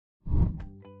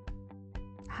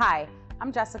Hi,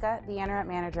 I'm Jessica, the Internet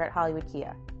Manager at Hollywood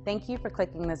Kia. Thank you for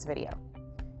clicking this video.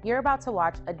 You're about to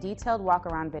watch a detailed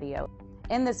walk-around video.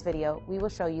 In this video, we will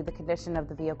show you the condition of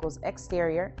the vehicle's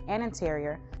exterior and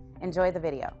interior. Enjoy the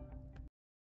video.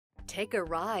 Take a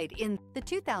ride in the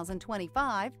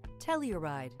 2025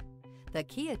 Telluride. The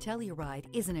Kia Telluride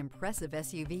is an impressive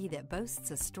SUV that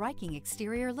boasts a striking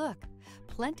exterior look,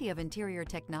 plenty of interior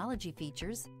technology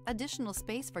features, additional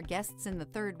space for guests in the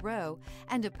third row,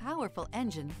 and a powerful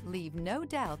engine leave no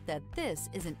doubt that this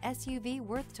is an SUV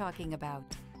worth talking about.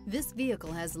 This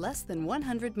vehicle has less than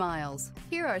 100 miles.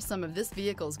 Here are some of this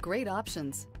vehicle's great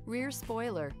options: rear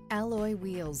spoiler, alloy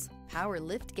wheels, power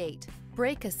liftgate,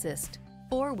 brake assist,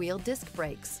 four-wheel disc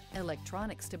brakes,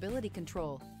 electronic stability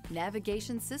control,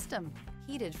 navigation system,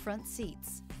 heated front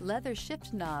seats, leather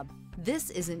shift knob. This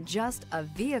isn't just a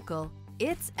vehicle,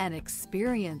 it's an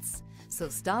experience. So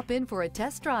stop in for a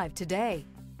test drive today.